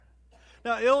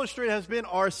Now, Illustrate has been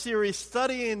our series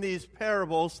studying these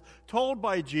parables told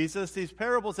by Jesus, these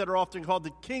parables that are often called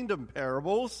the kingdom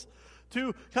parables,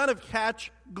 to kind of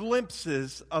catch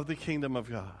glimpses of the kingdom of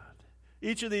God.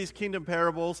 Each of these kingdom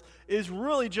parables is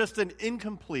really just an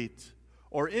incomplete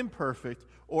or imperfect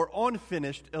or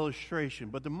unfinished illustration.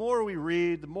 But the more we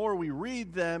read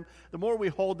them, the more we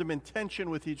hold them in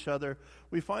tension with each other,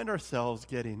 we find ourselves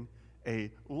getting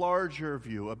a larger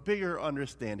view, a bigger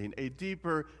understanding, a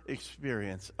deeper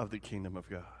experience of the kingdom of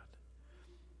God.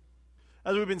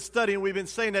 As we've been studying, we've been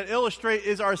saying that Illustrate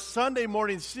is our Sunday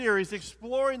morning series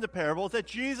exploring the parables that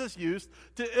Jesus used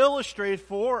to illustrate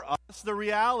for us the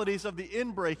realities of the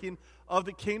inbreaking of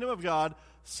the kingdom of God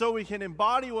so we can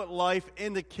embody what life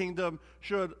in the kingdom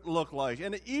should look like.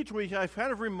 And each week I've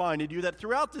kind of reminded you that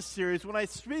throughout this series, when I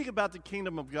speak about the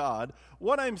kingdom of God,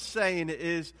 what I'm saying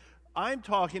is I'm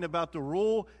talking about the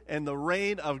rule and the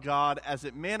reign of God as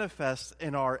it manifests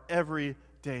in our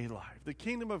everyday life. The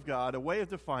kingdom of God, a way of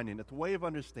defining it, the way of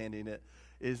understanding it,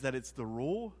 is that it's the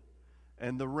rule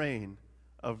and the reign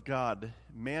of God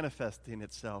manifesting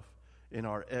itself in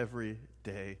our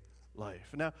everyday life.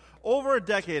 Now, over a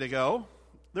decade ago,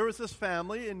 there was this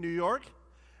family in New York,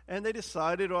 and they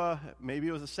decided, maybe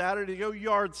it was a Saturday, to go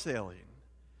yard sailing.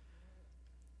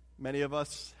 Many of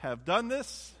us have done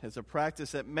this. It's a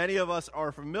practice that many of us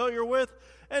are familiar with.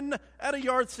 And at a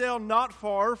yard sale not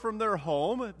far from their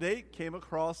home, they came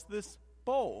across this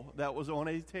bowl that was on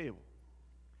a table.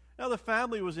 Now, the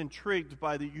family was intrigued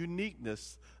by the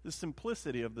uniqueness, the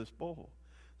simplicity of this bowl.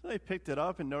 So they picked it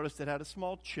up and noticed it had a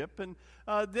small chip and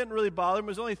didn't really bother them. It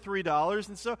was only $3.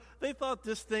 And so they thought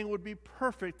this thing would be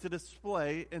perfect to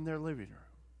display in their living room.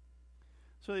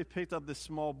 So they picked up this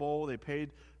small bowl. They paid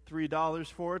 $3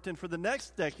 for it. And for the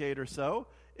next decade or so,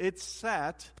 it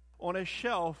sat on a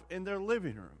shelf in their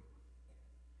living room.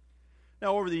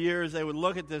 Now, over the years, they would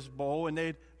look at this bowl and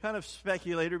they'd kind of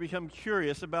speculate or become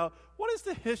curious about what is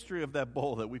the history of that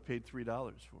bowl that we paid $3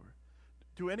 for.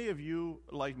 Do any of you,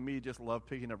 like me, just love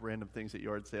picking up random things at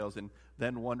yard sales and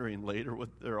then wondering later what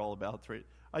they're all about?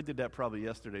 I did that probably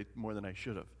yesterday more than I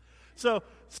should have. So,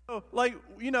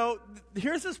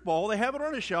 here's this bowl. They have it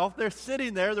on a shelf. They're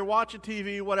sitting there. They're watching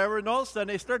TV, whatever, and all of a sudden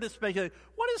they start to speculate,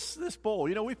 what is this bowl?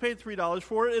 We paid $3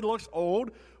 for it. It looks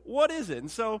old. What is it? And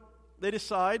so they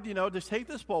decide, to take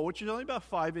this bowl, which is only about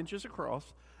 5 inches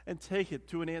across, and take it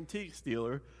to an antique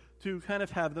dealer to kind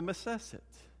of have them assess it.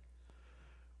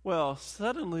 Well,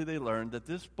 suddenly they learned that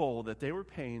this bowl that they were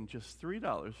paying just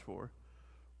 $3 for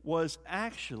was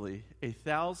actually a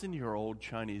 1,000-year-old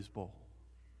Chinese bowl.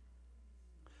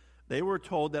 They were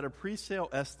told that a pre-sale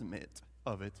estimate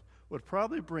of it would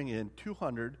probably bring in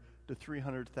 $200,000 to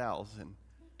 $300,000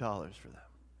 for them.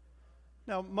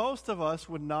 Now, most of us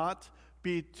would not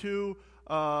be too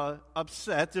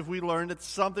upset if we learned that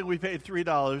something we paid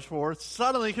 $3 for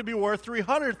suddenly could be worth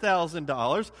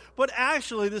 $300,000. But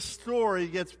actually, this story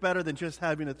gets better than just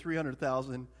having a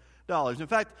 $300,000. In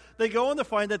fact, they go on to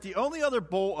find that the only other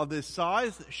bowl of this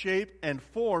size, shape, and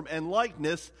form and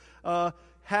likeness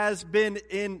has been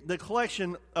in the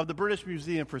collection of the British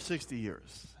Museum for 60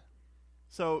 years.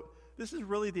 So this is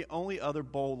really the only other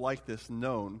bowl like this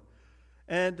known.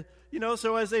 And,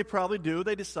 so as they probably do,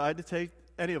 they decide to take,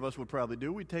 any of us would probably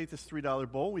do, we take this $3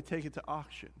 bowl, we take it to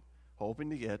auction,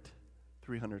 hoping to get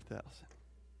 $300,000.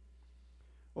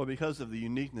 Well, because of the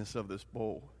uniqueness of this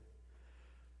bowl,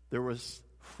 there was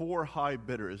 4 high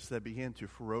bidders that began to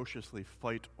ferociously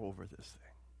fight over this thing.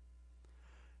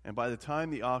 And by the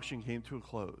time the auction came to a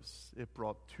close, it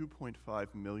brought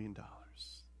 $2.5 million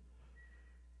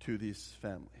to this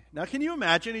family. Now, can you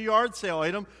imagine a yard sale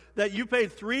item that you paid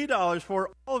 $3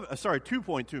 for,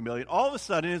 $2.2 million, all of a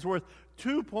sudden is worth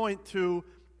 $2.2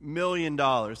 million.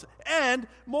 And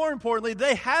more importantly,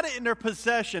 they had it in their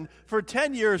possession for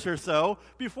 10 years or so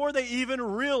before they even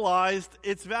realized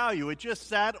its value. It just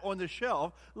sat on the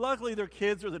shelf. Luckily, their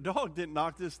kids or the dog didn't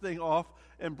knock this thing off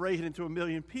and break it into a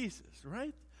million pieces,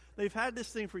 right? They've had this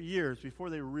thing for years before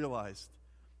they realized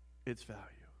its value.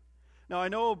 Now, I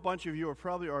know a bunch of you are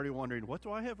probably already wondering, what do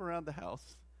I have around the house?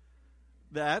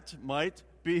 That might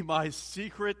be my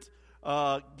secret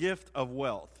gift of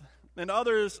wealth. And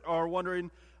others are wondering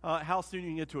how soon you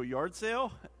can get to a yard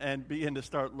sale and begin to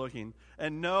start looking.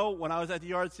 And no, when I was at the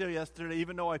yard sale yesterday,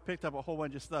 even though I picked up a whole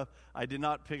bunch of stuff, I did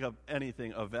not pick up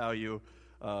anything of value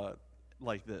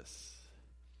like this.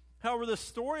 However, the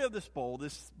story of this bowl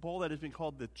that has been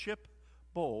called the Chip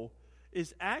Bowl,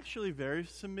 is actually very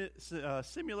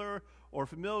similar or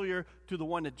familiar to the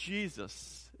one that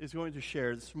Jesus is going to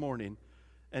share this morning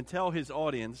and tell his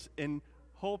audience in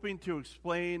hoping to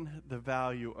explain the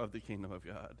value of the kingdom of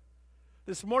God.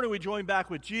 This morning we join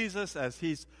back with Jesus as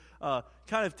he's kind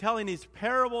of telling these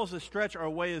parables to stretch our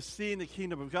way of seeing the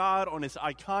kingdom of God on this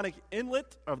iconic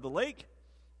inlet of the lake.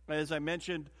 As I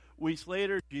mentioned, weeks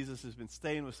later, Jesus has been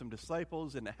staying with some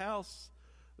disciples in the house.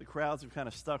 The crowds have kind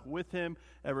of stuck with him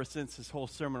ever since his whole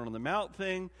Sermon on the Mount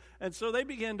thing. And so they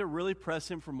began to really press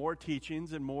him for more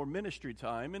teachings and more ministry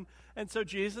time. And so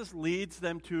Jesus leads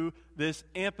them to this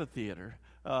amphitheater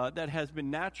that has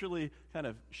been naturally kind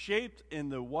of shaped in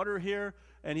the water here.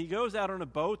 And he goes out on a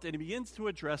boat and he begins to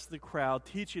address the crowd,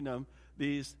 teaching them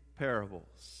these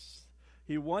parables.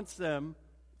 He wants them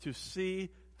to see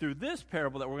through this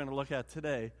parable that we're going to look at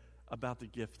today about the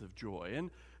gift of joy.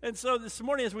 And so this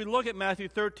morning, as we look at Matthew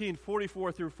 13,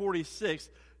 44 through 46,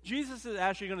 Jesus is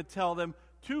actually going to tell them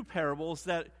two parables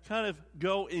that kind of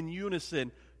go in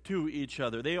unison to each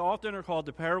other. They often are called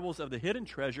the parables of the hidden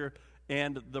treasure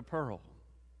and the pearl.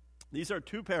 These are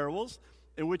two parables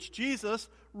in which Jesus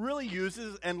really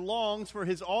uses and longs for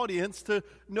his audience to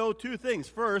know two things.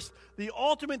 First, the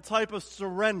ultimate type of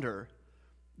surrender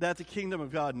that the kingdom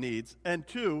of God needs, and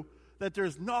two, that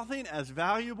there's nothing as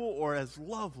valuable or as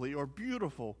lovely or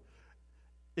beautiful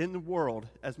in the world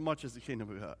as much as the kingdom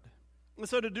of God. And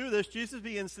so to do this, Jesus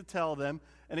begins to tell them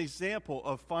an example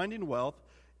of finding wealth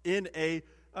in a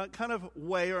kind of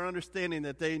way or understanding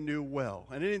that they knew well.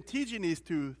 And in teaching these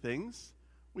two things,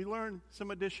 we learn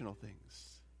some additional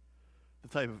things. The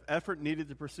type of effort needed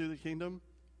to pursue the kingdom,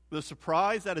 the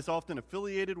surprise that is often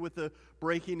affiliated with the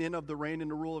breaking in of the reign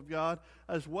and the rule of God,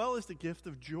 as well as the gift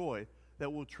of joy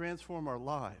that will transform our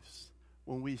lives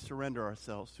when we surrender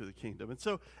ourselves to the kingdom. And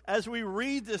so as we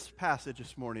read this passage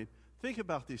this morning, think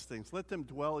about these things. Let them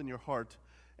dwell in your heart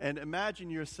and imagine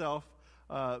yourself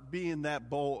being that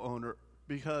bowl owner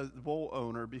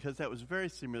because that was very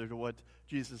similar to what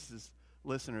Jesus'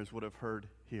 listeners would have heard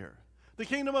here. The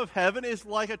kingdom of heaven is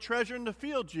like a treasure in the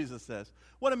field, Jesus says.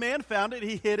 When a man found it,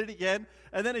 he hid it again,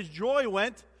 and then his joy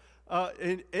went,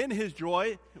 in his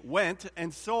joy went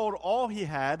and sold all he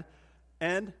had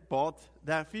and bought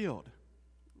that field.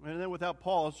 And then without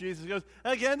pause, Jesus goes,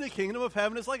 again, the kingdom of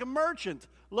heaven is like a merchant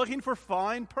looking for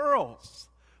fine pearls.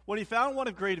 When he found one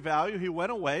of great value, he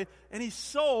went away and he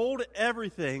sold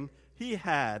everything he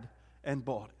had and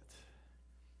bought it.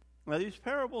 Now, these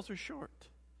parables are short,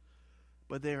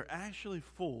 but they are actually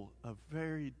full of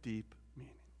very deep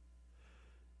meaning.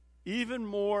 Even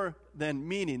more than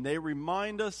meaning, they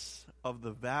remind us of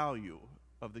the value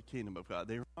of the kingdom of God.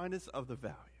 They remind us of the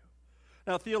value.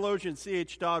 Now, theologian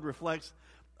C.H. Dodd reflects,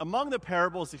 among the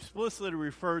parables explicitly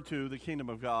referred to the kingdom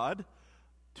of God,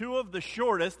 two of the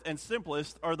shortest and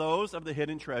simplest are those of the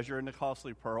hidden treasure and the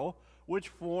costly pearl, which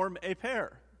form a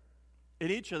pair. In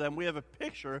each of them, we have a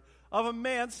picture of a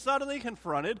man suddenly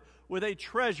confronted with a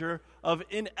treasure of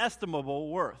inestimable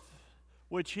worth,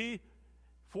 which he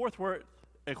forthwith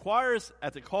acquires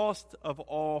at the cost of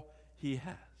all he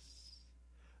has.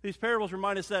 These parables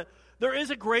remind us that there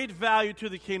is a great value to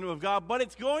the kingdom of God, but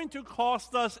it's going to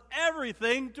cost us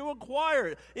everything to acquire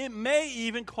it. It may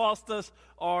even cost us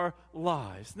our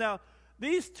lives. Now,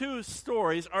 these two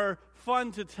stories are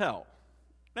fun to tell,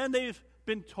 and they've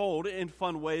been told in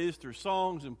fun ways through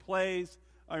songs and plays.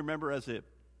 I remember as a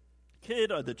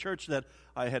kid at the church that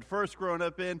I had first grown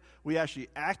up in, we actually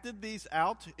acted these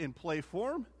out in play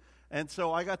form, and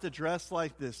so I got to dress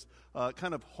like this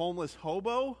kind of homeless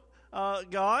hobo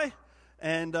guy.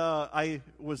 And I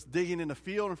was digging in a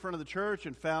field in front of the church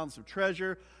and found some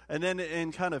treasure. And then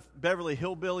in kind of Beverly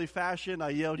Hillbilly fashion, I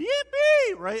yelled,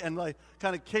 yippee, right? And like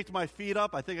kind of kicked my feet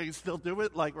up. I think I can still do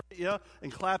it, like, yeah,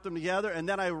 and clapped them together. And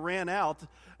then I ran out.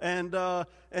 And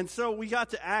so we got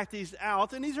to act these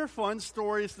out. And these are fun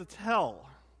stories to tell.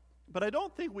 But I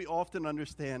don't think we often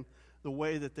understand the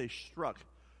way that they struck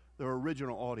their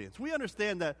original audience. We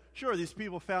understand that, sure, these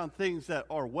people found things that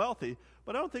are wealthy,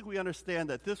 but I don't think we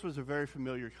understand that this was a very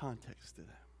familiar context to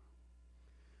them.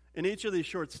 In each of these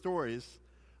short stories,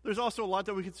 there's also a lot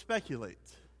that we could speculate.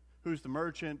 Who's the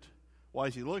merchant? Why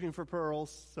is he looking for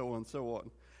pearls? So on and so on.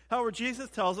 However,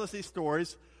 Jesus tells us these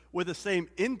stories with the same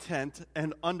intent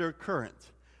and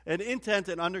undercurrent. An intent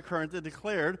and undercurrent that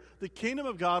declared the kingdom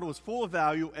of God was full of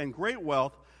value and great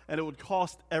wealth, and it would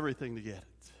cost everything to get it.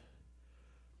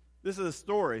 This is a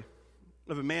story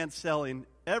of a man selling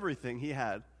everything he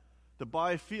had to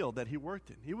buy a field that he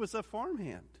worked in. He was a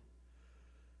farmhand.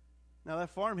 Now, that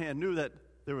farmhand knew that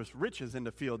there was riches in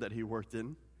the field that he worked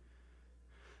in.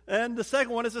 And the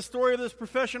second one is the story of this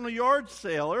professional yard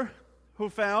sailor who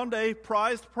found a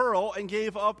prized pearl and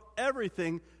gave up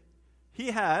everything he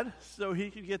had so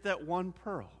he could get that one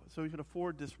pearl, so he could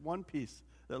afford this one piece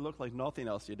that looked like nothing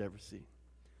else he'd ever seen.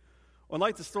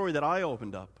 Unlike the story that I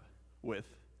opened up with,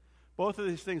 Both of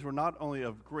these things were not only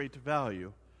of great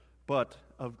value, but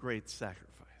of great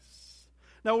sacrifice.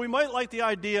 Now, we might like the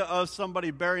idea of somebody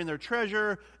burying their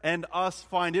treasure and us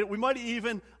finding it. We might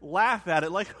even laugh at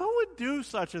it, like, who would do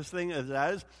such a thing as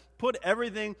that? Is put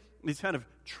everything, these kind of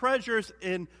treasures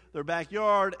in their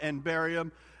backyard and bury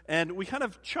them, and we kind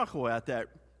of chuckle at that.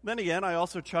 Then again, I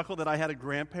also chuckle that I had a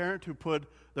grandparent who put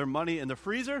their money in the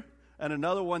freezer, and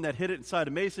another one that hid it inside a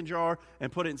mason jar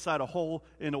and put it inside a hole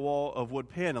in a wall of wood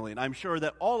paneling. I'm sure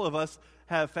that all of us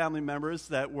have family members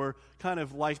that were kind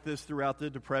of like this throughout the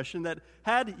Depression that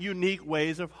had unique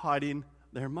ways of hiding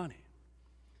their money.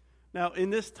 Now,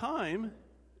 in this time,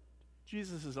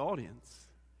 Jesus' audience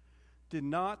did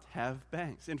not have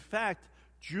banks. In fact,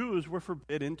 Jews were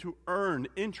forbidden to earn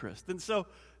interest. And so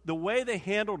the way they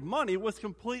handled money was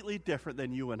completely different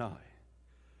than you and I.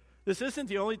 This isn't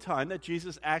the only time that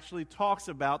Jesus actually talks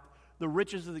about the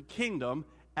riches of the kingdom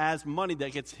as money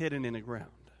that gets hidden in the ground.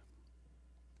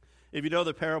 If you know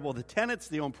the parable of the tenants,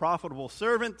 the unprofitable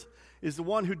servant is the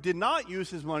one who did not use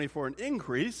his money for an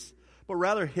increase, but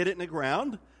rather hid it in the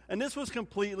ground. And this was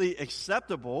completely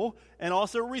acceptable and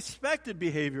also respected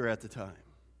behavior at the time.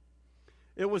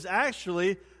 It was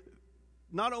actually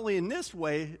not only in this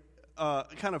way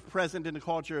kind of present in the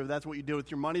culture of that's what you do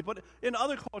with your money, but in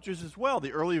other cultures as well.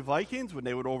 The early Vikings, when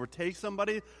they would overtake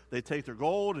somebody, they'd take their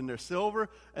gold and their silver,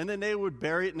 and then they would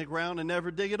bury it in the ground and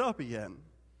never dig it up again.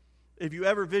 If you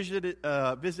ever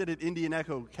visited Indian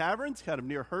Echo Caverns, kind of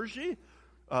near Hershey,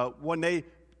 when they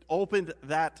opened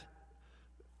that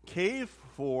cave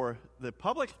for the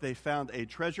public, they found a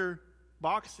treasure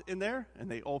box in there,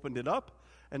 and they opened it up,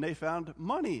 and they found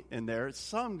money in there,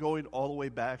 some going all the way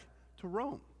back to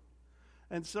Rome.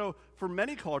 And so for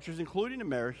many cultures, including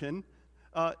American,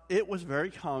 it was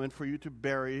very common for you to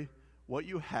bury what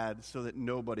you had so that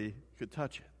nobody could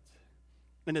touch it.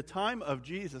 In the time of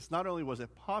Jesus, not only was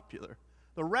it popular,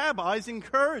 the rabbis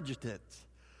encouraged it.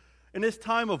 In this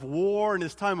time of war, in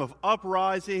this time of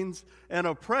uprisings and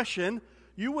oppression,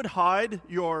 you would hide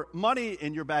your money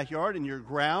in your backyard, in your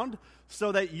ground,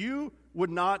 so that you would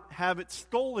not have it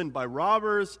stolen by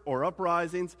robbers or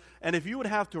uprisings. And if you would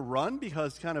have to run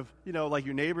because kind of, like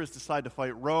your neighbors decide to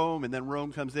fight Rome, and then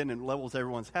Rome comes in and levels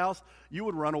everyone's house, you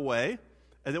would run away.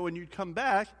 And then when you'd come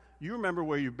back, you remember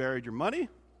where you buried your money,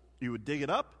 you would dig it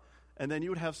up, and then you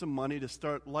would have some money to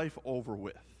start life over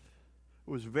with.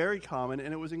 It was very common,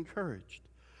 and it was encouraged.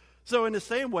 So in the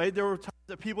same way, there were times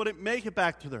that people didn't make it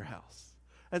back to their house.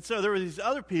 And so there were these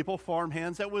other people,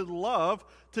 farmhands, that would love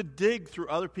to dig through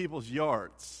other people's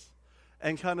yards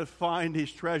and kind of find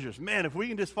these treasures. Man, if we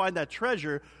can just find that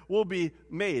treasure, we'll be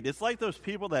made. It's like those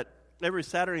people that every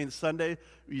Saturday and Sunday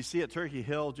you see at Turkey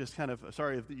Hill, just kind of,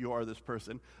 sorry if you are this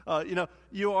person,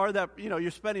 you are that,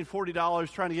 you're spending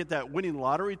 $40 trying to get that winning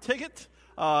lottery ticket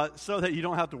so that you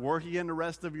don't have to work again the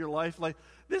rest of your life. Like,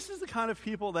 this is the kind of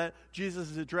people that Jesus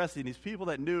is addressing. These people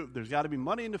that knew there's got to be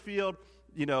money in the field.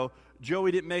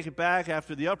 Joey didn't make it back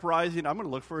after the uprising. I'm going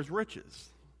to look for his riches.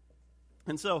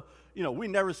 And so, we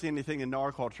never see anything in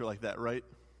our culture like that, right?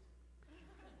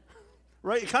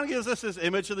 Right? It kind of gives us this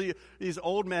image of these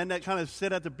old men that kind of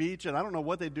sit at the beach, and I don't know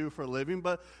what they do for a living,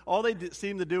 but all they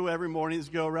seem to do every morning is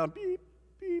go around beep,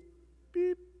 beep,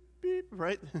 beep, beep,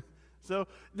 right? So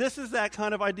this is that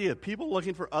kind of idea, people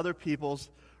looking for other people's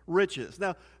riches.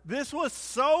 Now, this was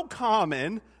so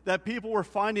common that people were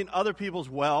finding other people's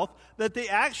wealth that they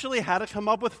actually had to come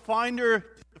up with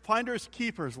finders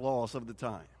keepers laws of the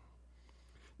time.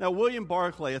 Now, William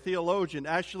Barclay, a theologian,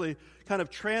 actually kind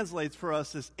of translates for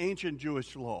us this ancient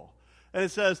Jewish law. And it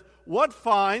says, what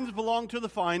finds belong to the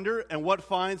finder and what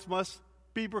finds must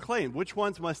be proclaimed? Which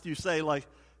ones must you say, like,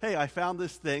 hey, I found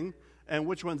this thing, and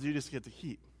which ones do you just get to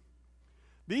keep?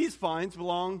 These finds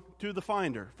belong to the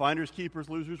finder. Finders, keepers,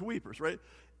 losers, weepers, right?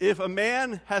 If a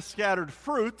man has scattered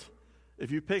fruit,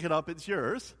 if you pick it up, it's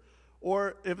yours.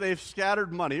 Or if they've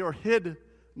scattered money or hid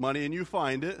money and you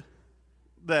find it,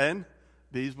 then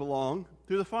these belong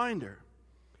to the finder.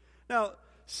 Now,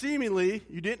 seemingly,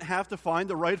 you didn't have to find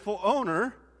the rightful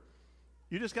owner.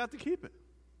 You just got to keep it.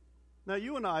 Now,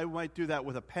 you and I might do that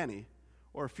with a penny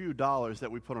or a few dollars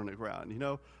that we put on the ground.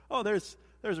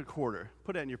 There's a quarter.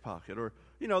 Put that in your pocket. Or,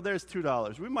 there's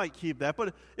 $2. We might keep that.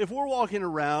 But if we're walking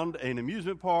around an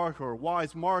amusement park or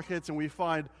Wise Markets and we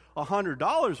find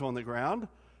 $100 on the ground,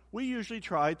 we usually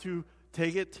try to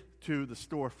take it to the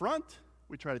storefront.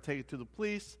 We try to take it to the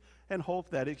police and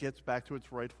hope that it gets back to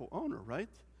its rightful owner, right?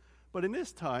 But in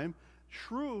this time,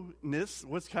 shrewdness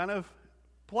was kind of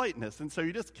politeness, and so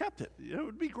you just kept it. It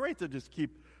would be great to just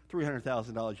keep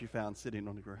 $300,000 you found sitting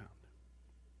on the ground.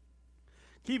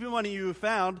 Keeping money you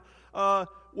found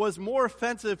was more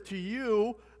offensive to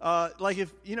you,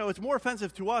 it's more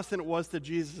offensive to us than it was to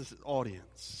Jesus'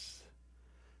 audience.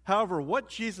 However, what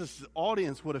Jesus'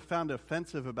 audience would have found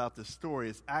offensive about this story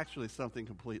is actually something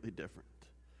completely different.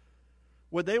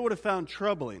 What they would have found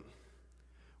troubling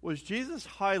was Jesus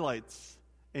highlights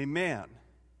a man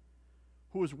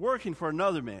who was working for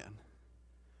another man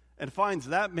and finds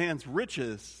that man's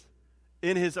riches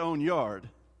in his own yard,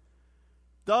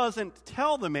 doesn't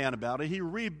tell the man about it, he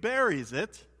reburies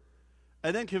it,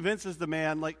 and then convinces the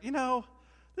man,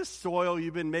 this soil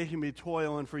you've been making me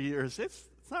toil in for years, it's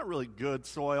not really good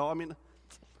soil. I mean,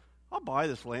 I'll buy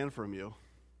this land from you.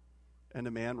 And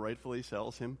the man rightfully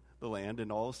sells him the land,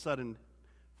 and all of a sudden,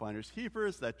 finders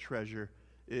keepers, that treasure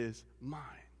is mine.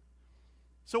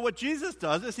 So what Jesus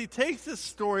does is he takes this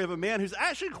story of a man who's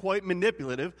actually quite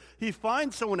manipulative. He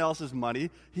finds someone else's money,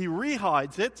 he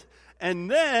rehides it, and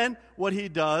then what he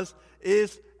does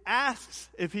is asks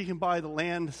if he can buy the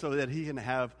land so that he can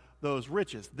have those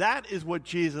riches. That is what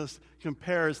Jesus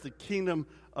compares the kingdom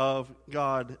of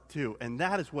God to, and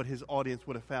that is what his audience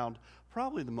would have found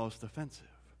probably the most offensive.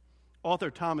 Author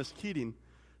Thomas Keating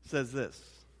says this: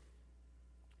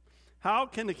 "How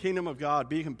can the kingdom of God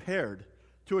be compared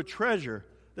to a treasure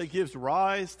that gives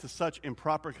rise to such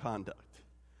improper conduct?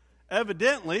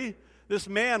 Evidently, this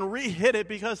man rehid it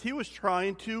because he was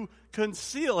trying to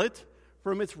conceal it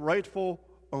from its rightful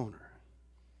owner."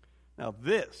 Now,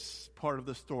 this part of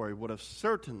the story would have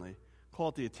certainly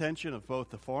caught the attention of both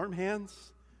the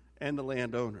farmhands and the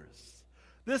landowners.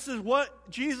 This is what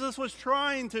Jesus was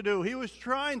trying to do. He was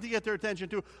trying to get their attention,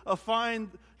 to offend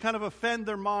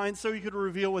their minds so he could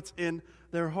reveal what's in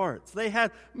their hearts. They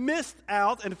had missed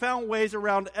out and found ways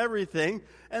around everything,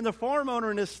 and the farm owner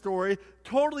in this story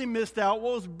totally missed out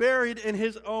what was buried in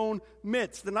his own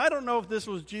midst. And I don't know if this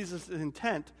was Jesus'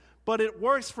 intent, but it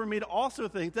works for me to also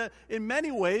think that in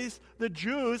many ways, the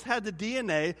Jews had the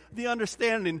DNA, the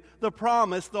understanding, the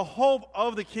promise, the hope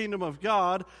of the kingdom of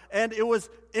God, and it was,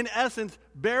 in essence,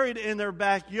 buried in their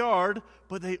backyard,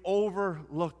 but they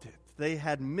overlooked it. They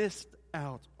had missed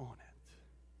out on it.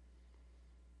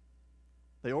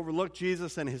 They overlooked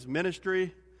Jesus and his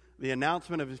ministry, the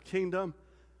announcement of his kingdom,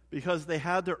 because they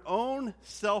had their own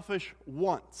selfish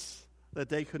wants that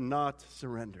they could not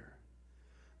surrender.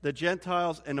 The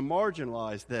Gentiles and the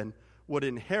marginalized then would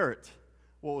inherit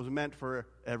what was meant for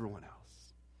everyone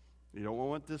else. You don't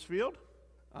want this field?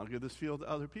 I'll give this field to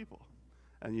other people.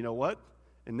 And you know what?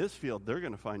 In this field, they're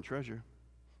going to find treasure.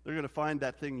 They're going to find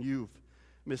that thing you've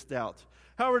missed out.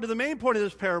 However, to the main point of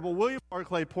this parable, William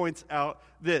Barclay points out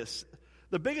this: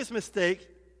 the biggest mistake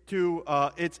to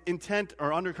its intent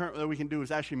or undercurrent that we can do is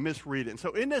actually misread it. And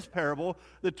so in this parable,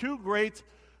 the two great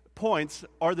points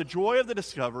are the joy of the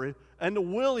discovery and the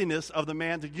willingness of the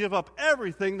man to give up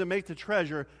everything to make the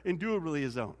treasure indubitably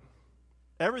his own.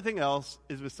 Everything else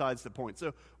is besides the point.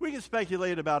 So we can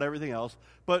speculate about everything else,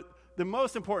 but the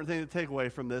most important thing to take away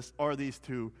from this are these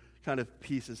two kind of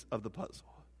pieces of the puzzle.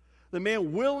 The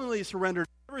man willingly surrendered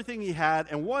everything he had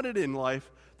and wanted in life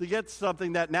to get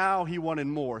something that now he wanted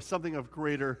more, something of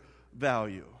greater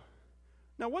value.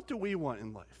 Now, what do we want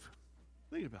in life?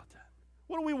 Think about that.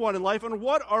 What do we want in life, and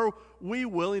what are we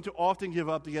willing to often give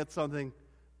up to get something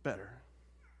better?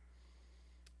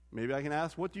 Maybe I can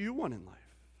ask, what do you want in life?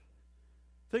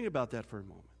 Think about that for a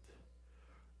moment.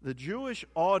 The Jewish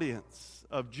audience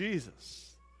of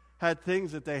Jesus had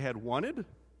things that they had wanted,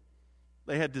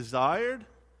 they had desired,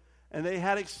 and they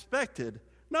had expected,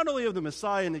 not only of the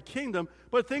Messiah and the kingdom,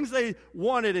 but things they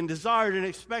wanted and desired and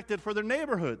expected for their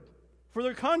neighborhood, for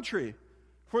their country,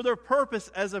 for their purpose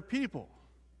as a people.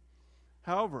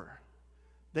 However,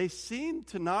 they seemed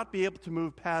to not be able to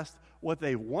move past what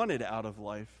they wanted out of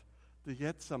life to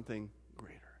get something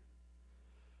greater.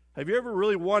 Have you ever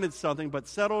really wanted something but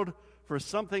settled for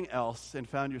something else and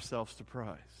found yourself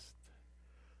surprised?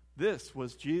 This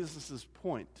was Jesus'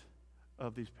 point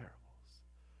of these parables.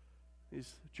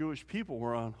 These Jewish people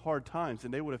were on hard times,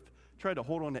 and they would have tried to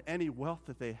hold on to any wealth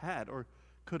that they had or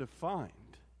could have found.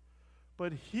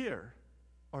 But here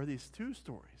are these two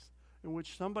stories in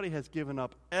which somebody has given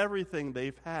up everything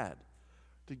they've had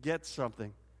to get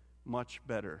something much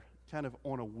better, kind of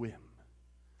on a whim.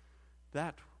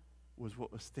 That was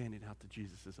what was standing out to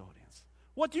Jesus' audience.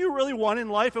 What do you really want in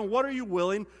life, and what are you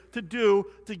willing to do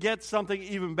to get something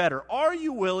even better? Are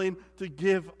you willing to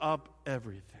give up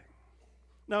everything?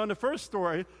 Now, in the first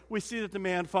story, we see that the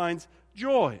man finds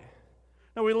joy.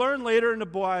 Now, we learn later in the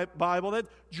Bible that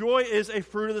joy is a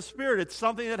fruit of the Spirit. It's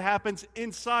something that happens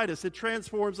inside us. It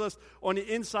transforms us on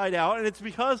the inside out, and it's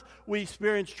because we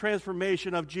experience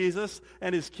transformation of Jesus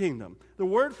and his kingdom. The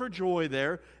word for joy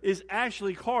there is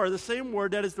actually char, the same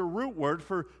word that is the root word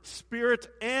for spirit,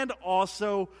 and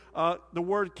also the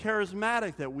word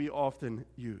charismatic that we often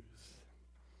use.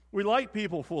 We like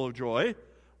people full of joy.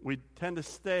 We tend to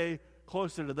stay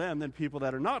closer to them than people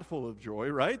that are not full of joy,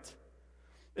 right?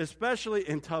 Especially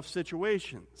in tough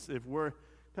situations. If we're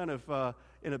kind of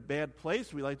in a bad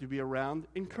place, we like to be around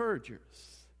encouragers.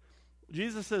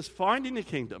 Jesus says, finding the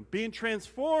kingdom, being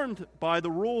transformed by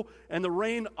the rule and the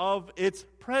reign of its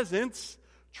presence,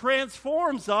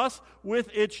 transforms us with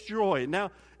its joy.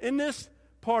 Now, in this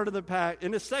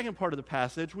second part of the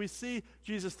passage, we see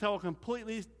Jesus tell a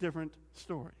completely different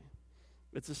story.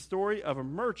 It's a story of a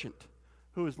merchant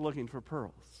who is looking for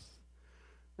pearls.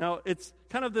 Now, it's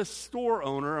kind of this store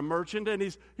owner, a merchant, and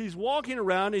he's walking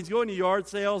around, he's going to yard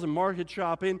sales and market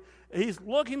shopping. He's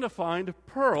looking to find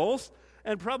pearls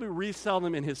and probably resell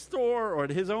them in his store or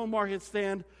at his own market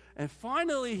stand. And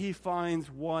finally, he finds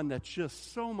one that's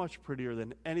just so much prettier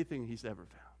than anything he's ever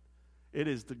found. It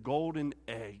is the golden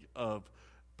egg of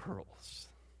pearls.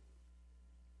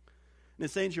 In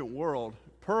this ancient world,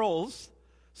 pearls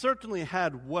certainly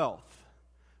had wealth,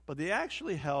 but they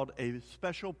actually held a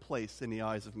special place in the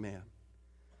eyes of man.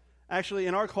 Actually,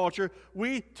 in our culture,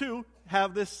 we too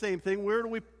have this same thing. Where do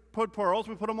we put pearls?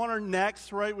 We put them on our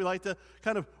necks, right? We like to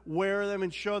kind of wear them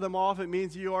and show them off. It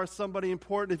means you are somebody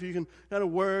important if you can kind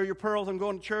of wear your pearls. I'm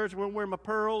going to church. I'm going to wear my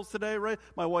pearls today, right?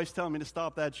 My wife's telling me to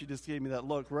stop that. She just gave me that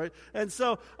look, right? And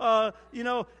so,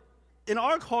 in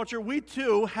our culture, we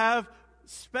too have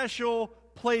special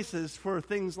places for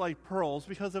things like pearls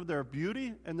because of their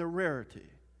beauty and their rarity.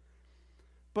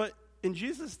 But in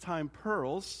Jesus' time,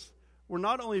 pearls were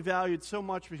not only valued so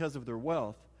much because of their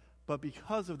wealth, but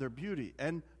because of their beauty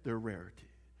and their rarity.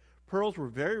 Pearls were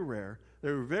very rare. They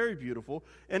were very beautiful.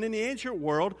 And in the ancient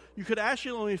world, you could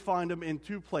actually only find them in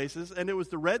two places, and it was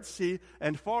the Red Sea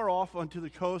and far off onto the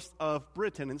coast of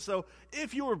Britain. And so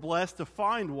if you were blessed to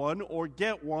find one or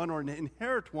get one or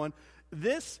inherit one,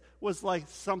 this was like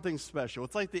something special.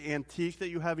 It's like the antique that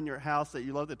you have in your house that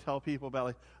you love to tell people about,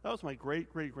 like, that was my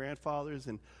great-great-grandfather's,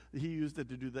 and he used it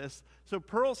to do this. So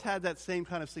pearls had that same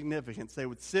kind of significance. They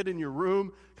would sit in your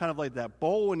room, kind of like that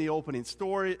bowl in the opening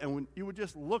story, and when you would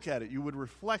just look at it, you would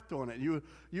reflect on it.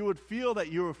 You would feel that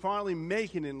you were finally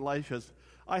making it in life, as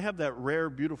I have that rare,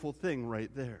 beautiful thing right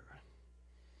there.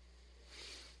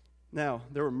 Now,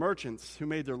 there were merchants who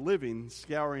made their living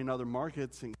scouring other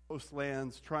markets and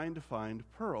coastlands trying to find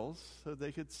pearls so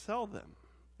they could sell them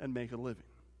and make a living.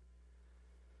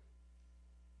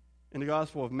 In the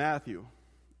Gospel of Matthew,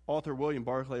 author William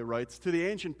Barclay writes, "To the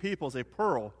ancient peoples, a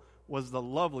pearl was the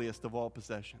loveliest of all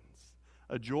possessions,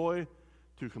 a joy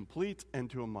to complete and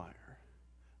to admire."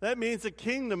 That means the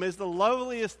kingdom is the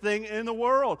loveliest thing in the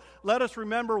world. Let us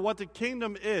remember what the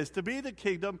kingdom is. To be the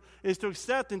kingdom is to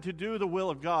accept and to do the will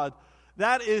of God.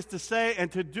 That is to say,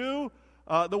 and to do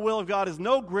the will of God is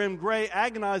no grim, gray,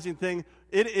 agonizing thing.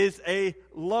 It is a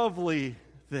lovely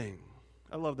thing.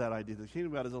 I love that idea. The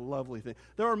kingdom of God is a lovely thing.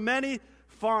 There are many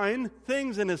fine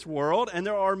things in this world, and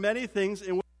there are many things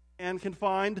in which man can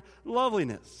find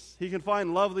loveliness. He can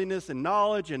find loveliness in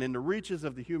knowledge and in the reaches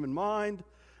of the human mind,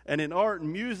 and in art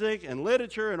and music and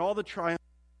literature and all the triumphs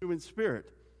of the human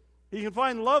spirit. He can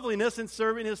find loveliness in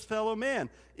serving his fellow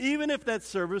man, even if that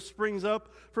service springs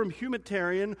up from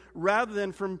humanitarian rather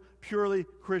than from purely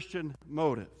Christian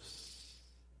motives.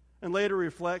 And later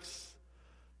reflects,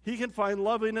 he can find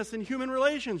loveliness in human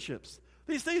relationships.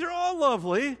 These things are all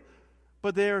lovely,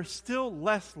 but they are still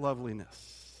less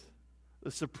loveliness.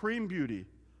 The supreme beauty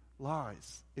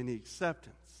lies in the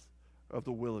acceptance of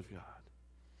the will of God.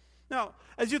 Now,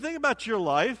 as you think about your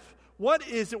life, what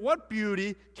is it? What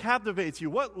beauty captivates you?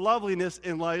 What loveliness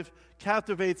in life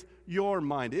captivates your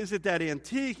mind? Is it that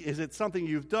antique? Is it something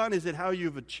you've done? Is it how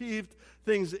you've achieved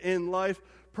things in life?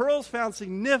 Pearls found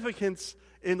significance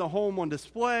in the home on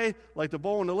display, like the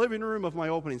bowl in the living room of my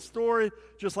opening story,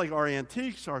 just like our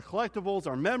antiques, our collectibles,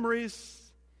 our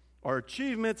memories, our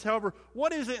achievements. However,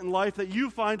 what is it in life that you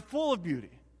find full of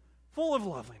beauty, full of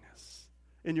loveliness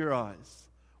in your eyes?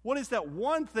 What is that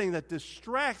one thing that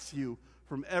distracts you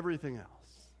from everything else?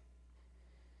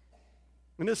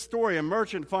 In this story, a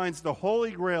merchant finds the holy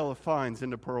grail of finds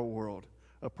in the pearl world,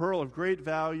 a pearl of great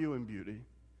value and beauty.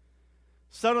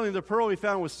 Suddenly, the pearl he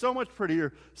found was so much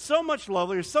prettier, so much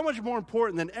lovelier, so much more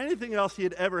important than anything else he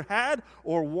had ever had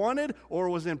or wanted or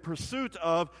was in pursuit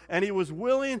of, and he was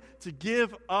willing to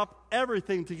give up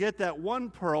everything to get that one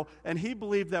pearl, and he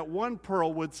believed that one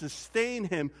pearl would sustain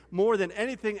him more than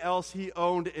anything else he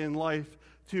owned in life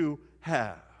to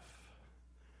have.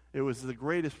 It was the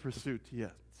greatest pursuit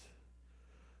yet.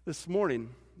 This morning,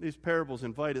 these parables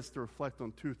invite us to reflect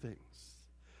on two things.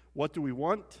 What do we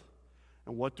want?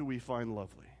 And what do we find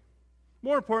lovely?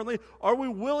 More importantly, are we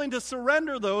willing to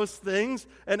surrender those things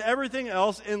and everything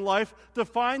else in life to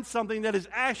find something that is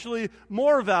actually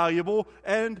more valuable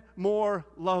and more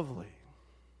lovely?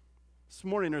 This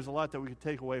morning, there's a lot that we could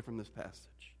take away from this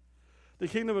passage. The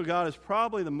kingdom of God is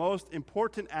probably the most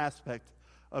important aspect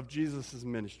of Jesus'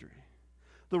 ministry.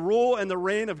 The rule and the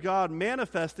reign of God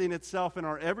manifesting itself in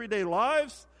our everyday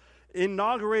lives,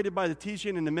 inaugurated by the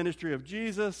teaching and the ministry of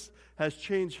Jesus, has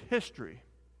changed history,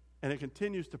 and it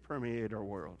continues to permeate our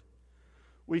world.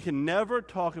 We can never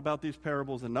talk about these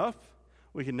parables enough.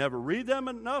 We can never read them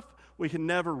enough. We can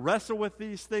never wrestle with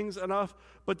these things enough.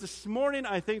 But this morning,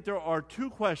 I think there are two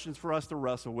questions for us to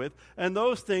wrestle with, and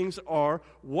those things are,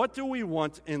 what do we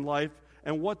want in life,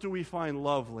 and what do we find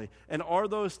lovely? And are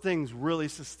those things really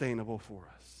sustainable for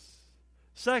us?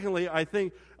 Secondly, I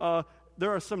think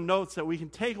there are some notes that we can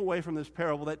take away from this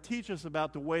parable that teach us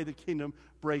about the way the kingdom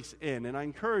breaks in. And I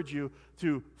encourage you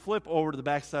to flip over to the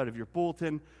backside of your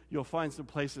bulletin. You'll find some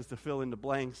places to fill in the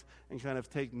blanks and kind of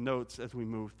take notes as we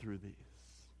move through these.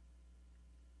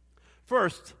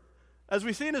 First, as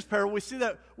we see in this parable, we see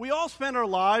that we all spend our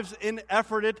lives in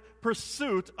efforted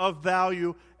pursuit of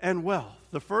value and wealth.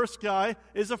 The first guy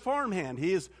is a farmhand.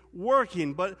 He is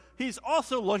working, but he's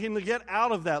also looking to get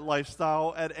out of that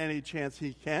lifestyle at any chance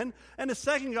he can. And the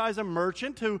second guy is a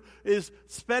merchant who is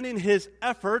spending his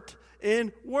effort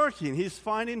in working. He's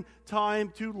finding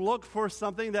time to look for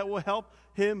something that will help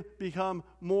him become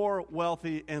more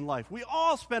wealthy in life. We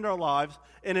all spend our lives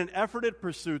in an efforted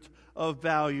pursuit of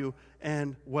value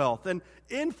and wealth. And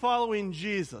in following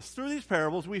Jesus, through these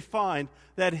parables, we find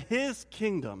that his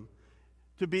kingdom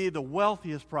to be the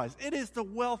wealthiest prize. It is the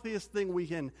wealthiest thing we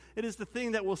can. It is the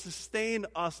thing that will sustain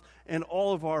us in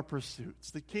all of our pursuits.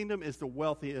 The kingdom is the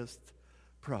wealthiest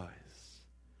prize.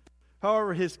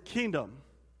 However, his kingdom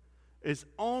is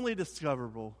only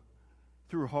discoverable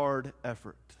through hard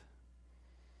effort.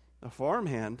 A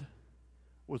farmhand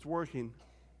was working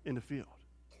in the field.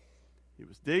 He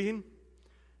was digging.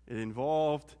 It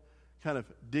involved kind of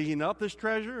digging up this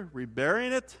treasure,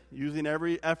 reburying it, using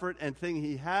every effort and thing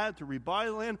he had to rebuy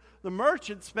the land. The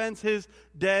merchant spends his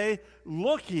day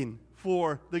looking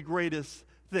for the greatest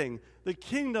thing. The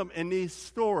kingdom in these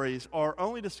stories are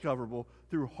only discoverable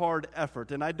through hard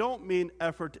effort. And I don't mean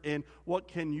effort in what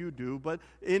can you do, but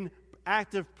in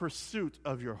active pursuit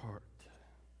of your heart.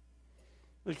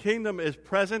 The kingdom is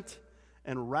present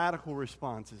and radical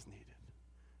response is needed.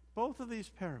 Both of these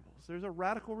parables, there's a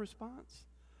radical response.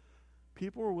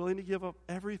 People were willing to give up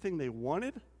everything they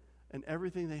wanted and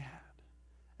everything they had.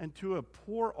 And to a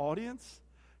poor audience,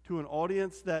 to an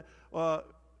audience that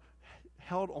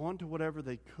held on to whatever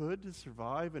they could to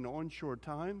survive in onshore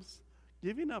times,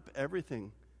 giving up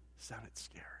everything sounded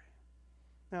scary.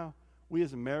 Now, we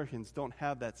as Americans don't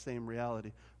have that same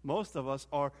reality. Most of us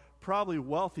are probably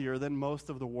wealthier than most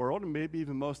of the world and maybe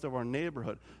even most of our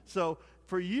neighborhood. So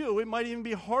for you, it might even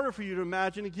be harder for you to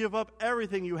imagine to give up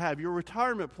everything you have, your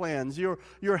retirement plans, your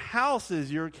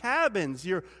houses, your cabins,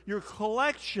 your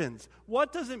collections.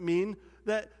 What does it mean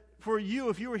that for you,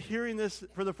 if you were hearing this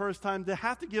for the first time, to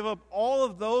have to give up all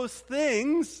of those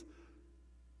things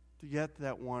to get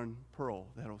that one pearl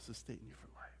that will sustain you for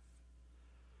life?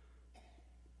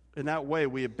 In that way,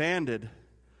 we abandon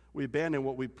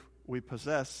what we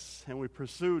possess, and we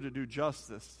pursue to do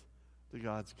justice to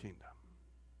God's kingdom.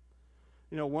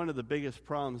 You know, one of the biggest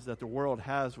problems that the world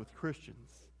has with Christians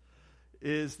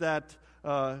is that,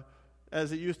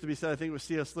 as it used to be said, I think it was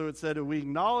C.S. Lewis said, we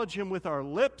acknowledge him with our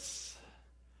lips,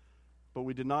 but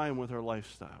we deny him with our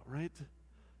lifestyle, right?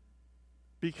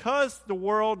 Because the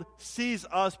world sees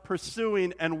us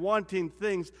pursuing and wanting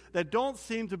things that don't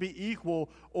seem to be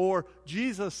equal or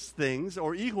Jesus things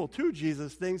or equal to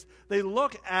Jesus things, they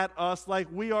look at us like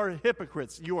we are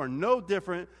hypocrites. You are no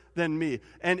different than me.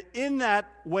 And in that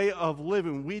way of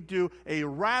living, we do a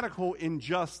radical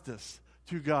injustice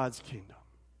to God's kingdom.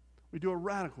 We do a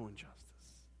radical injustice.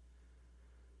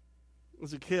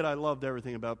 As a kid, I loved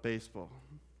everything about baseball.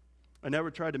 I never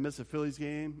tried to miss a Phillies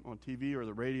game on TV or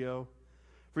the radio.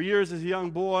 For years as a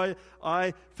young boy,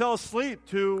 I fell asleep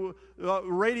to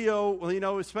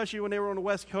radio, especially when they were on the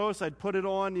West Coast. I'd put it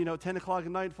on, 10 o'clock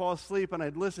at night, fall asleep, and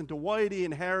I'd listen to Whitey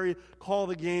and Harry call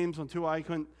the games until I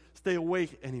couldn't stay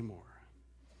awake anymore.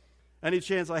 Any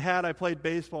chance I had, I played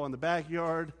baseball in the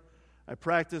backyard. I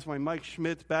practiced my Mike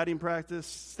Schmidt batting practice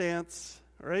stance,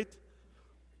 right?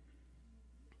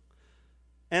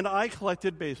 And I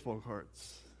collected baseball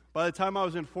cards. By the time I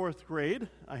was in 4th grade,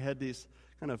 I had these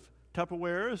kind of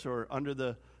Tupperwares or under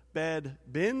the bed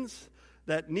bins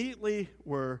that neatly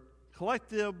were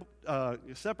collected,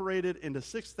 separated into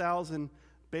 6,000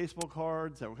 baseball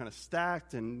cards that were kind of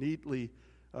stacked and neatly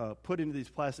put into these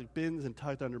plastic bins and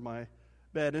tucked under my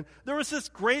bed. And there was this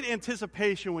great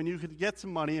anticipation when you could get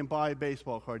some money and buy a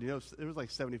baseball card. It was like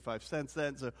 75 cents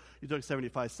then, so you took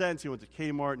 75 cents, you went to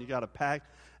Kmart and you got a pack.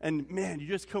 And man, you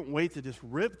just couldn't wait to just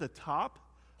rip the top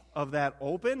of that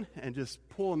open and just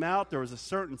pull them out. There was a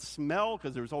certain smell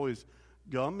because there was always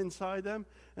gum inside them.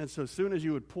 And so as soon as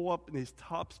you would pull up these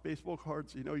Topps baseball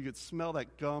cards, you could smell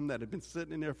that gum that had been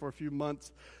sitting in there for a few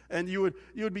months. And you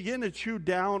would begin to chew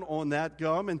down on that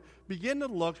gum and begin to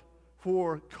look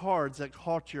for cards that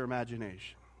caught your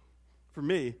imagination. For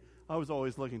me, I was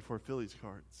always looking for Phillies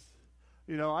cards.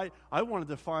 I wanted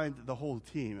to find the whole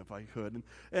team if I could.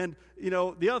 And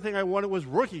the other thing I wanted was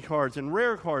rookie cards and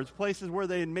rare cards, places where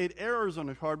they had made errors on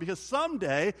the card, because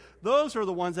someday those are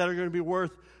the ones that are going to be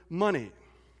worth money.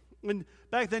 And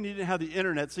back then you didn't have the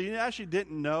internet, so you actually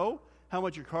didn't know how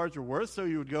much your cards were worth, so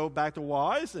you would go back to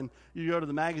Wise, and you go to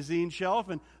the magazine shelf,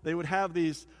 and they would have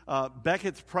these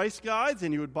Beckett's price guides,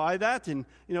 and you would buy that, and,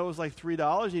 it was like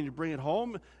 $3, and you'd bring it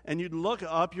home, and you'd look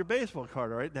up your baseball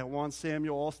card, all right? That Juan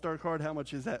Samuel All-Star card, how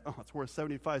much is that? Oh, it's worth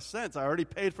 75 cents. I already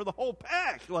paid for the whole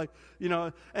pack.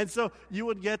 And so you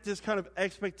would get this kind of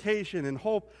expectation and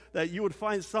hope that you would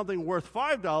find something worth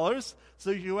 $5,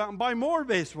 so you could go out and buy more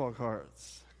baseball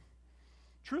cards.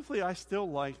 Truthfully, I still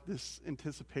like this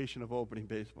anticipation of opening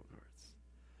baseball cards.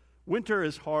 Winter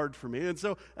is hard for me, and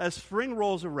so as spring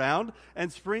rolls around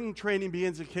and spring training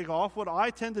begins to kick off, what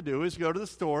I tend to do is go to the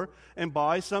store and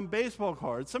buy some baseball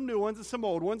cards, some new ones and some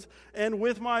old ones, and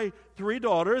with my 3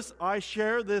 daughters, I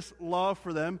share this love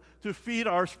for them to feed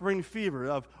our spring fever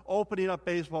of opening up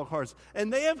baseball cards.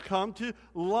 And they have come to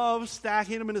love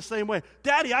stacking them in the same way.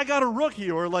 Daddy, I got a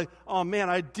rookie, or like, oh man,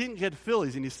 I didn't get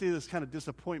Phillies, and you see this kind of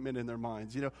disappointment in their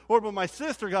minds, Or, but my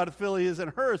sister got a Phillies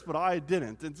and hers, but I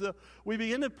didn't. And so we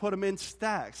begin to put them in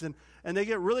stacks, and they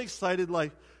get really excited.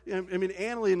 Like,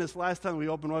 Annalie, in this last time we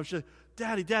opened one, she said,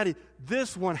 Daddy,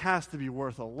 this one has to be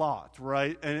worth a lot,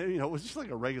 right? And, it was just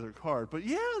like a regular card. But,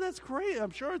 yeah, that's great.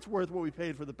 I'm sure it's worth what we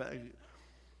paid for the bag.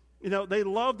 They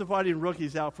love dividing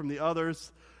rookies out from the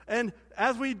others. And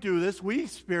as we do this, we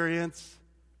experience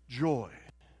joy.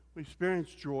 We experience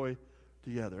joy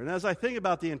together. And as I think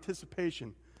about the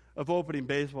anticipation of opening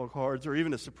baseball cards, or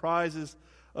even the surprises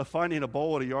of finding a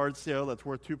bowl at a yard sale that's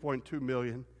worth $2.2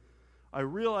 million, I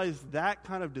realize that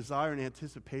kind of desire and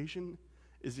anticipation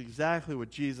is exactly what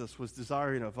Jesus was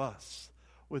desiring of us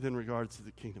within regards to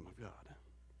the kingdom of God.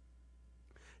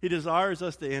 He desires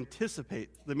us to anticipate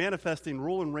the manifesting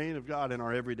rule and reign of God in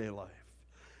our everyday life.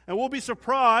 And we'll be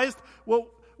surprised when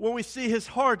we see His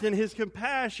heart and His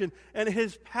compassion and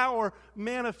His power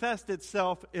manifest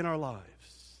itself in our lives.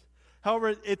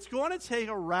 However, it's going to take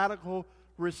a radical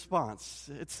response.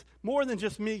 It's more than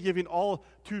just me giving all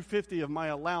 $250 of my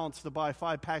allowance to buy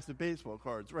 5 packs of baseball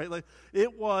cards, right? Like,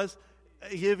 it was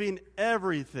giving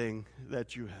everything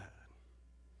that you had.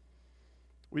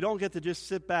 We don't get to just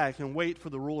sit back and wait for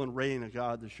the rule and reign of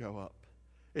God to show up.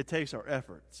 It takes our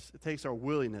efforts. It takes our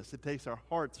willingness. It takes our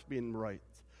hearts being right.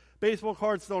 Baseball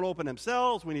cards don't open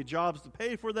themselves. We need jobs to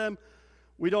pay for them.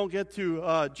 We don't get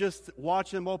to just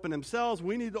watch them open themselves.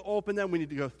 We need to open them. We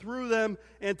need to go through them.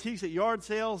 Antiques at yard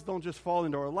sales don't just fall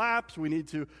into our laps. We need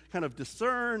to kind of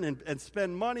discern and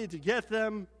spend money to get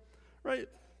them, right?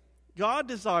 God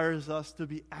desires us to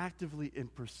be actively in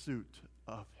pursuit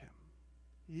of Him.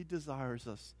 He desires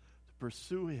us to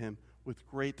pursue Him with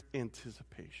great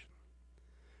anticipation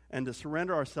and to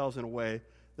surrender ourselves in a way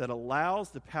that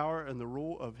allows the power and the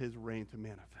rule of His reign to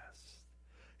manifest.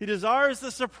 He desires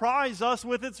to surprise us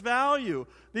with its value.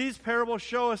 These parables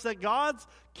show us that God's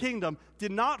kingdom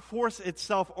did not force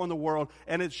itself on the world,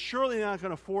 and it's surely not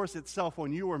going to force itself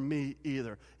on you or me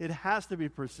either. It has to be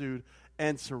pursued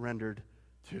and surrendered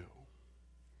to.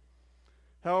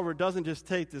 However, it doesn't just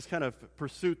take this kind of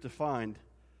pursuit to find.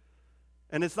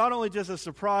 And it's not only just a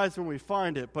surprise when we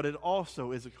find it, but it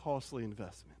also is a costly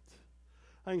investment.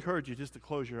 I encourage you just to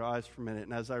close your eyes for a minute,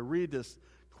 and as I read this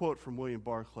quote from William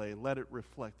Barclay, let it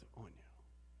reflect on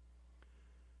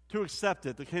you. To accept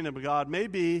it, the kingdom of God, may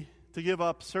be to give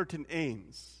up certain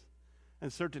aims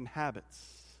and certain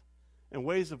habits and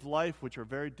ways of life which are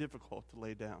very difficult to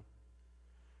lay down.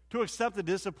 To accept the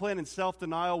discipline and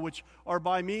self-denial which are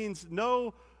by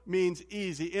no means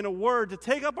easy. In a word, to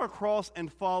take up our cross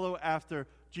and follow after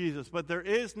Jesus. But there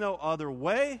is no other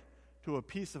way to a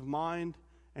peace of mind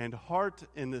and heart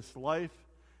in this life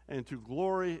and to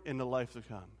glory in the life to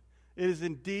come. It is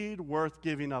indeed worth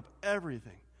giving up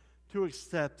everything to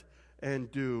accept and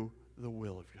do the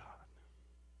will of God.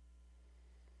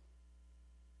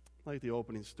 Like the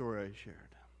opening story I shared,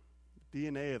 the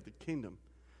DNA of the kingdom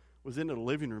was in the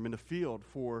living room, in the field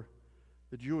for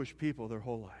the Jewish people their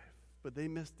whole life. But they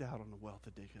missed out on the wealth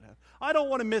that they could have. I don't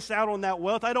want to miss out on that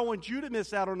wealth. I don't want you to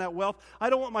miss out on that wealth. I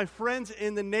don't want my friends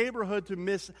in the neighborhood to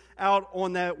miss out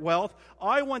on that wealth.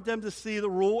 I want them to see the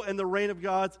rule and the reign of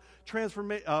God's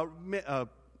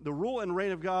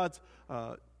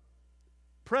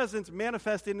presence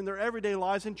manifesting in their everyday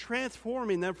lives and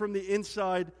transforming them from the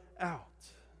inside out.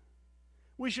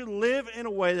 We should live in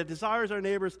a way that desires our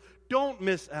neighbors don't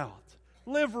miss out.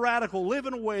 Live radical. Live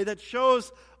in a way that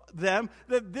shows them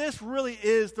that this really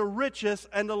is the richest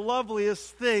and the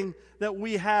loveliest thing that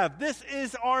we have. This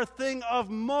is our thing of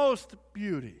most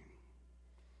beauty.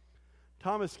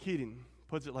 Thomas Keating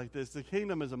puts it like this: the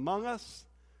kingdom is among us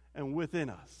and within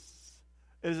us.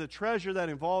 It is a treasure that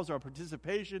involves our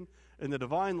participation in the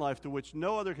divine life to which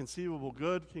no other conceivable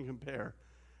good can compare.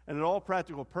 And in all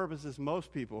practical purposes,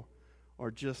 most people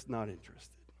are just not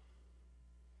interested.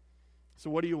 So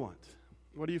what do you want?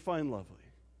 What do you find lovely?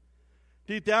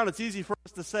 Deep down, it's easy for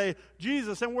us to say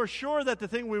Jesus, and we're sure that the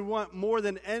thing we want more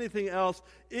than anything else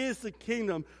is the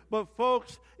kingdom. But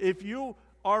folks, if you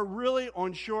are really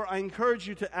unsure, I encourage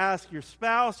you to ask your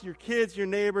spouse, your kids, your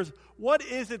neighbors, what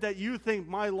is it that you think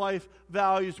my life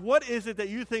values? What is it that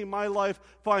you think my life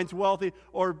finds wealthy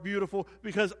or beautiful?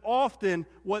 Because often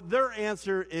what their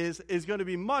answer is going to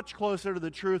be much closer to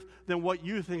the truth than what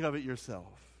you think of it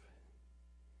yourself.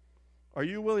 Are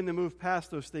you willing to move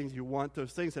past those things you want,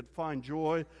 those things that find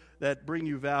joy, that bring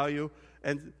you value,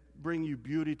 and bring you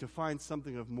beauty, to find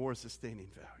something of more sustaining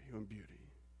value and beauty?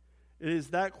 It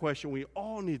is that question we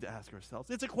all need to ask ourselves.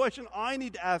 It's a question I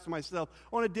need to ask myself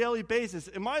on a daily basis.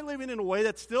 Am I living in a way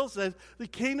that still says the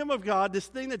kingdom of God, this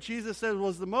thing that Jesus said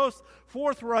was the most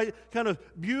forthright kind of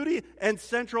beauty and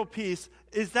central piece,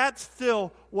 is that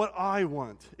still what I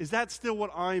want? Is that still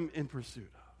what I'm in pursuit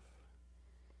of?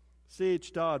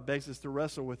 C.H. Dodd begs us to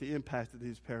wrestle with the impact of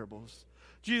these parables.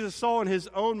 Jesus saw in his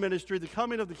own ministry the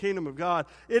coming of the kingdom of God.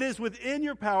 It is within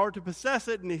your power to possess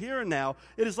it in the here and now.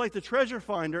 It is like the treasure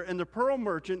finder and the pearl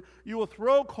merchant. You will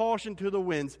throw caution to the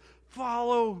winds.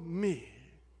 Follow me.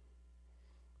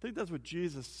 I think that's what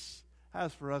Jesus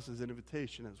has for us as an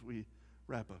invitation as we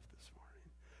wrap up this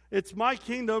morning. It's my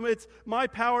kingdom. It's my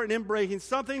power and inbreaking,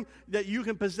 something that you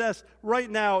can possess right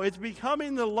now. It's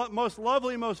becoming the most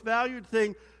lovely, most valued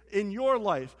thing in your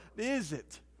life. Is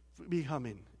it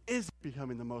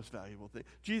becoming the most valuable thing?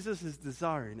 Jesus is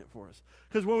desiring it for us.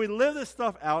 Because when we live this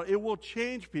stuff out, it will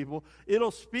change people.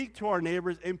 It'll speak to our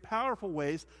neighbors in powerful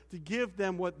ways to give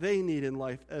them what they need in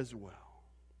life as well.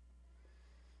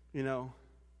 You know,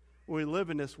 when we live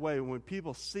in this way, when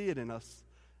people see it in us,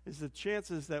 is the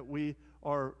chances that we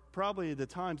are probably the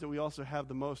times that we also have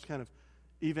the most kind of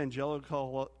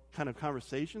evangelical kind of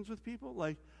conversations with people.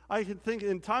 Like, I can think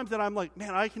in times that I'm like,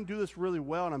 man, I can do this really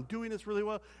well, and I'm doing this really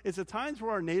well. It's the times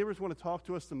where our neighbors want to talk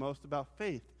to us the most about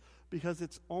faith, because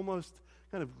it's almost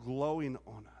kind of glowing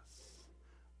on us.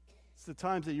 It's the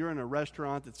times that you're in a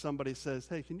restaurant that somebody says,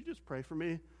 hey, can you just pray for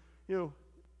me? You know,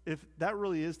 if that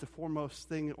really is the foremost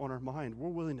thing on our mind, we're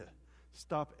willing to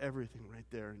stop everything right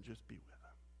there and just be with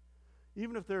them.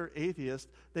 Even if they're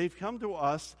atheists, they've come to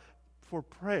us for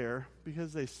prayer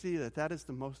because they see that that is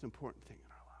the most important thing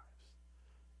in our lives.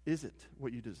 Is it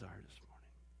what you desire this morning?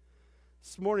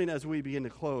 This morning, as we begin to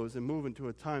close and move into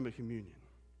a time of communion,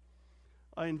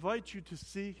 I invite you to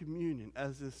see communion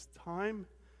as this time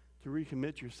to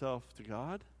recommit yourself to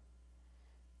God,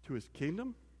 to His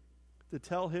kingdom, to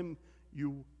tell Him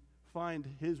you find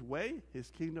His way, His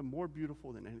kingdom, more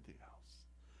beautiful than anything else.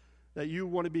 That you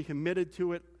want to be committed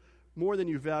to it more than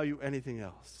you value anything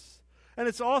else. And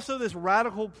it's also this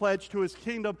radical pledge to His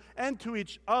kingdom and to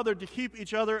each other to keep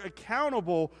each other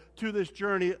accountable to this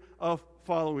journey of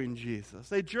following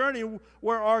Jesus. A journey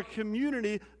where our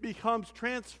community becomes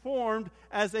transformed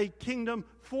as a kingdom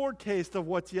foretaste of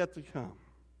what's yet to come.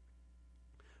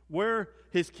 Where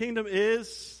His kingdom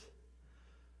is,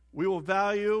 we will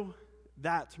value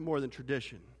that more than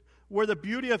tradition. Where the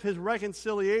beauty of His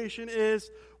reconciliation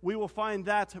is, we will find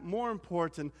that more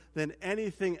important than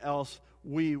anything else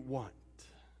we want.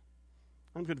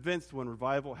 I'm convinced when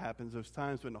revival happens, those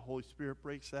times when the Holy Spirit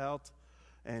breaks out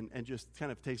and just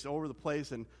kind of takes over the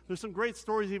place. And there's some great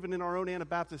stories even in our own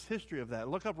Anabaptist history of that.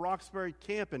 Look up Roxbury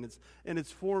Camp and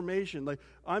its formation. Like,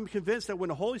 I'm convinced that when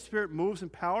the Holy Spirit moves in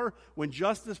power, when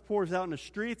justice pours out in the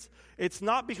streets, it's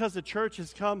not because the church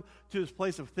has come to this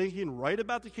place of thinking right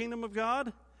about the kingdom of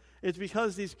God. It's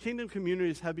because these kingdom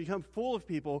communities have become full of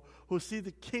people who see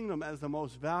the kingdom as the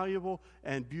most valuable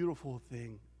and beautiful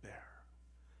thing there.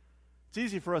 It's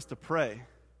easy for us to pray,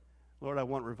 Lord, I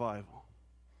want revival.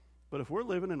 But if we're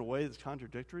living in a way that's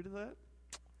contradictory to that,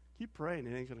 keep praying,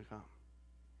 it ain't going to come.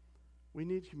 We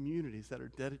need communities that are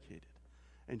dedicated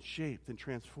and shaped and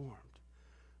transformed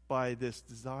by this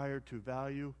desire to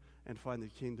value and find the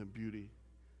kingdom beauty